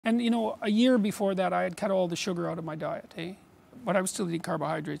And you know, a year before that I had cut all the sugar out of my diet, but I was still eating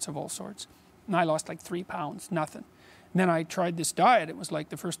carbohydrates of all sorts. And I lost like 3 pounds, nothing. And then I tried this diet. It was like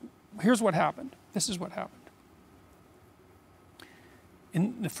the first, here's what happened. This is what happened.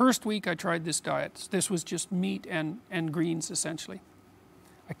 In the first week I tried this diet, this was just meat and greens essentially.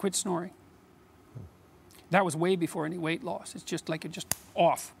 I quit snoring. That was way before any weight loss. It's just like it just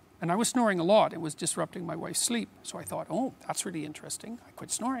off. And I was snoring a lot. It was disrupting my wife's sleep. So I thought, oh, that's really interesting. I quit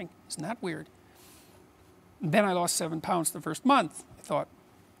snoring. Isn't that weird? And then I lost 7 pounds the first month. I thought,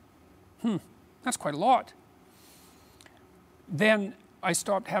 that's quite a lot. Then I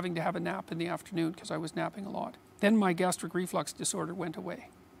stopped having to have a nap in the afternoon because I was napping a lot. Then my gastric reflux disorder went away.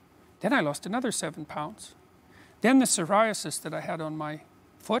 Then I lost another 7 pounds. Then the psoriasis that I had on my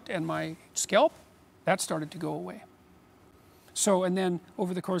foot and my scalp, that started to go away. So, and then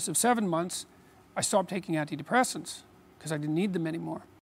over the course of 7 months, I stopped taking antidepressants because I didn't need them anymore.